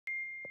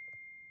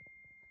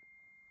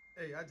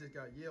Hey, I just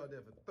got yelled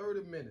at for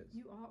 30 minutes.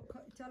 You all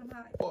tell them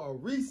how. For a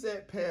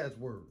reset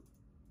password.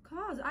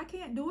 Cause I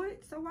can't do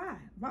it. So why?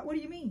 What do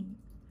you mean?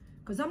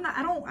 Cause I'm not.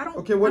 I don't.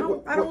 Okay,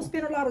 I don't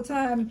spend a lot of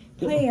time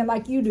playing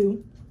like you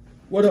do.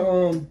 What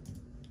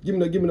give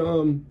me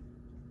the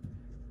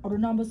All the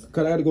numbers.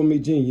 Cause I had to go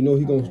meet Gene. You know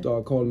he gonna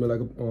start calling me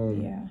like a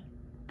Yeah.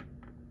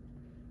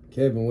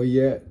 Kevin, where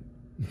you at?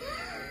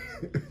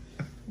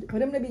 For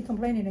them to be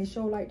complaining, they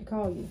sure like to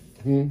call you.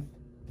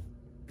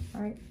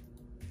 All right.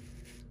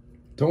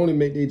 Tony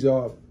make their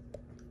job.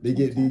 They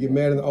get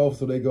mad in the office,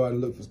 so they go out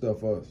and look for stuff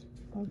for us.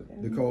 Okay.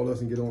 They call us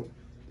and get on.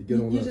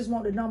 You just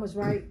want the numbers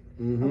right.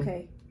 Mm-hmm.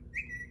 Okay.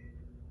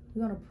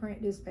 We're gonna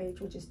print this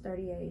page, which is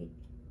 38.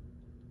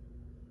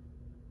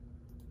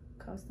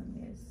 Custom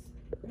is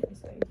print this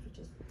page, which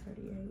is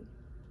 38.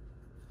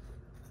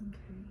 Okay.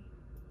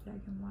 Black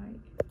and white.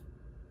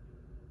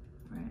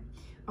 Right.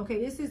 Okay,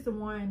 this is the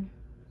one.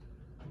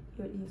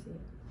 What is it?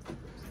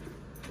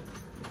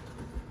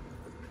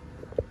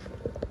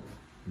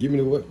 Give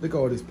me what they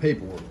call this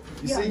paperwork.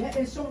 You see? And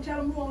tell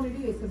them who on it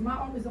is, because my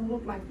owners don't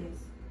look like this.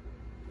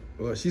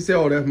 Well, she said,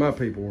 "Oh, that's my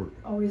paperwork."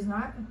 Oh, it's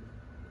not.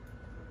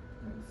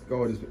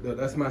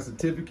 That's my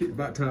certificate.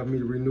 About time for me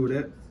to renew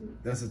that.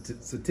 That's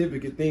a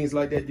certificate. Things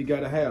like that you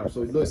gotta have.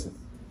 So listen,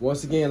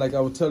 once again, like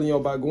I was telling y'all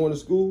about going to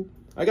school,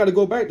 I gotta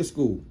go back to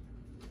school.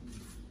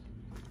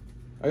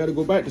 I gotta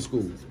go back to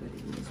school.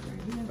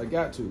 I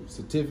got to.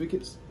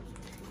 Certificates.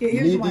 Here's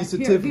you need one. these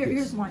certificates.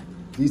 Here's one.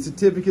 These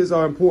certificates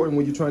are important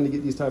when you're trying to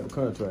get these type of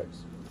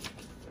contracts.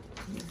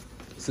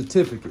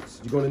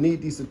 Certificates. You're gonna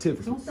need these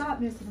certificates. Don't stop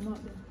messing them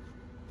up then.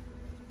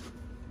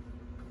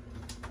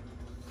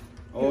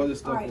 All this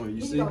stuff All right, on you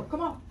here see? you go.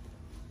 Come on.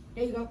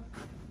 There you go.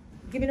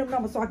 Give me them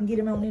numbers so I can get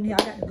them on in here.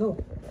 I got to go.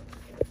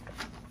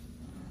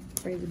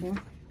 Crazy boy.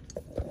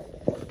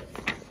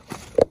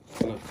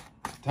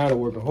 Tired of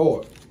working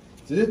hard.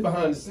 So this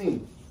behind the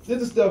scenes.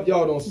 This is stuff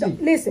y'all don't see.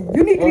 Listen,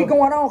 you need to be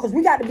going on because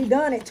we got to be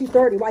done at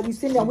 2:30 while you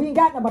sitting there. We ain't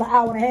got nothing but an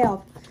hour and a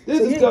half. This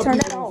so is you stuff turn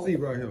people that don't on. see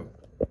right here.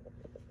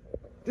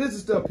 This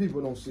is stuff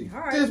people don't see.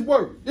 All right. This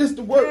work. This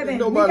the work that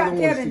nobody don't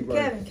want to see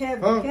right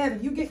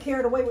Kevin, you get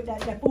carried away with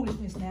that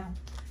foolishness now.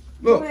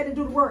 Look. Go ahead and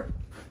do the work.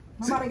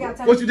 Nobody got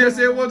time. What you just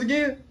said once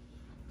again?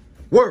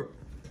 Work.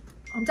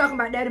 I'm talking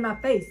about that in my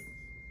face.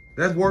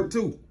 That's work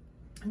too.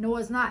 No,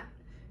 it's not.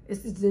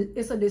 It's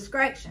a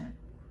distraction.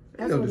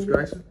 Ain't no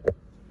distraction.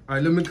 All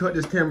right, let me cut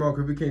this camera off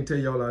because we can't tell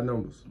y'all our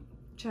numbers.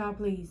 Child,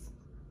 please.